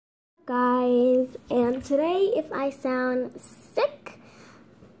guys, and today if I sound sick,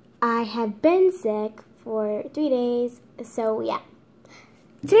 I have been sick for 3 days, so yeah.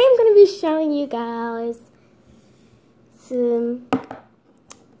 Today I'm going to be showing you guys some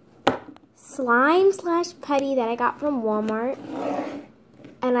slime slash putty that I got from Walmart,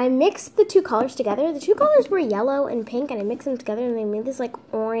 and I mixed the two colors together. The two colors were yellow and pink, and I mixed them together and they made this like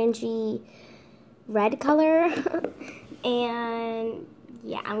orangey red color. And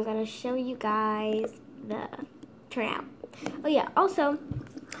yeah, I'm gonna show you guys the turnout. Oh yeah, I also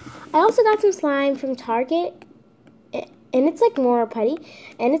got some slime from Target, and it's like more putty,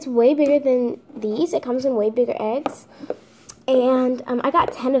 and it's way bigger than these. It comes in way bigger eggs, and I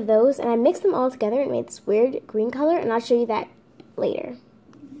got 10 of those, and I mixed them all together and made this weird green color, and I'll show you that later.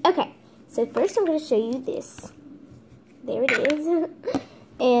 Okay, so first I'm gonna show you this. There it is,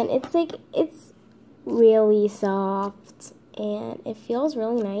 and it's really soft, and it feels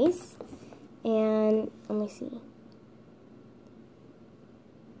really nice. And let me see.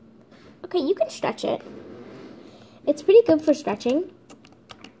 Okay, you can stretch it. It's pretty good for stretching.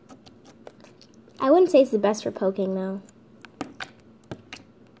 I wouldn't say it's the best for poking though.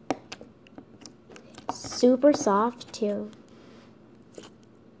 Super soft too.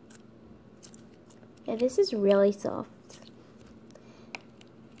 Yeah, this is really soft.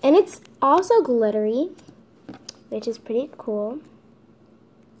 And it's also glittery, which is pretty cool.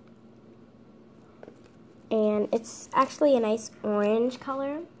 And it's actually a nice orange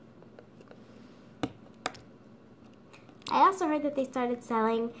color. I also heard that they started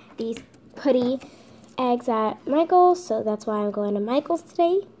selling these putty eggs at Michael's, so that's why I'm going to Michael's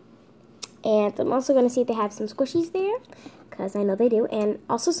today. And I'm also going to see if they have some squishies there, because I know they do. And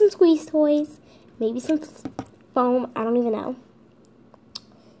also some squeeze toys, maybe some foam, I don't even know.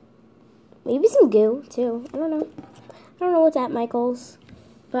 Maybe some goo, too. I don't know. I don't know what's at Michael's.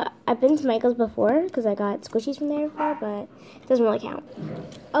 But I've been to Michael's before because I got squishies from there before, but it doesn't really count.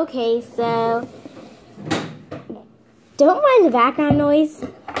 Okay, so don't mind the background noise,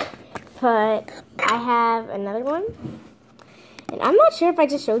 but I have another one. And I'm not sure if I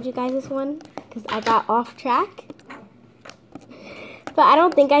just showed you guys this one because I got off track. But I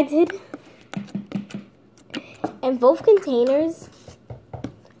don't think I did. And both containers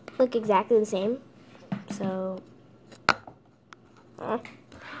look exactly the same, so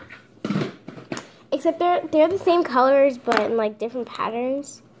except they're the same colors but in like different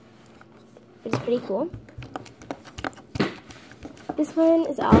patterns, which is pretty cool. This one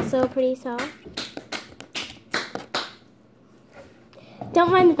is also pretty soft.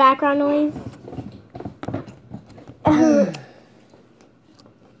 Don't mind the background noise.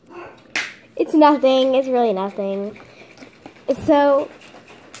 It's nothing. It's really nothing. So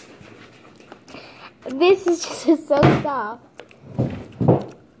this is just so soft.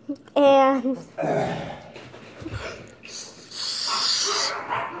 And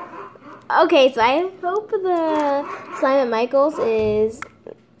okay, so I hope the slime at Michael's is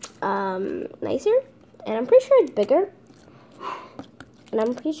nicer, and I'm pretty sure it's bigger, and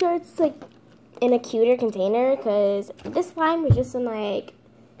I'm pretty sure it's like in a cuter container, because this slime was just in like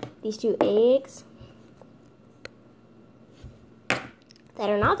these two eggs that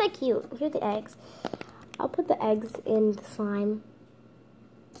are not that cute. Here are the eggs. I'll put the eggs in the slime.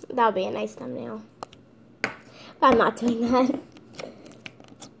 That would be a nice thumbnail. But I'm not doing that.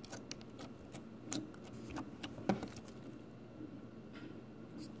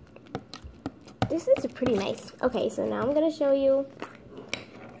 This is pretty nice. Okay, so now I'm going to show you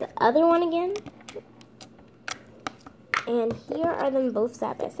the other one again. And here are them both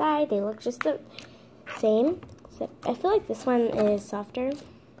side by side. They look just the same. Except I feel like this one is softer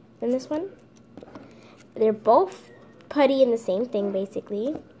than this one. They're both putty in the same thing,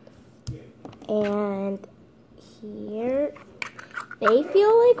 basically. And here, they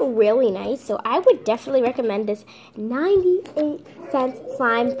feel like really nice. So I would definitely recommend this 98-cent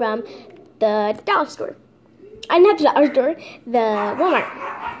slime from the dollar store. Not the dollar store, the Walmart.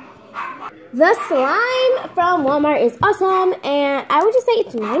 The slime from Walmart is awesome, and I would just say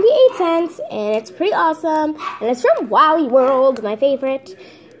it's 98 cents, and it's pretty awesome. And it's from Wowie World, my favorite.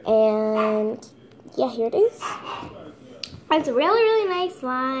 And yeah, here it is. It's a really, really nice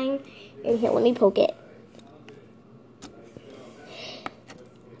slime. And here, let me poke it.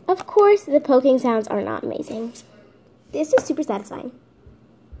 Of course, the poking sounds are not amazing. This is super satisfying.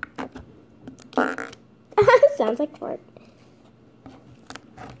 Sounds like fart.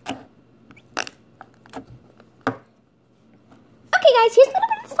 Okay, guys, here's a little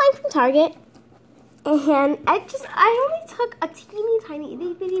bit of slime from Target. And I only took a teeny tiny,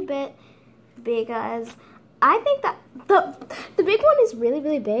 itty bitty bit because I think that the big one is really,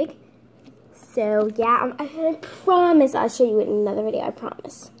 really big, So yeah, I promise I'll show you in another video, I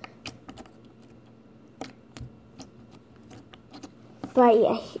promise. But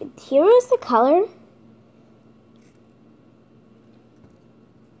yeah, here is the color.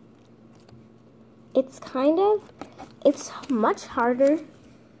 It's much harder.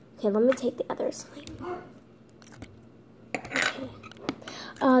 Okay, let me take the other slime. Okay.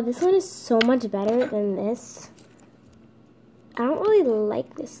 This one is so much better than this. I don't really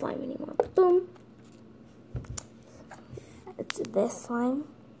like this slime anymore. Boom. It's this slime.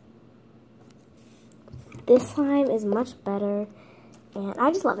 This slime is much better, and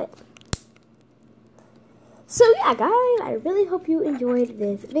I just love it. So yeah, guys, I really hope you enjoyed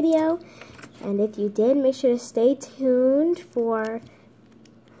this video. And if you did, make sure to stay tuned for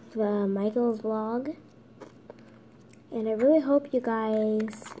the Michael's vlog. And I really hope you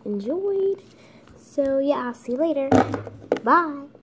guys enjoyed. So yeah, I'll see you later. Bye.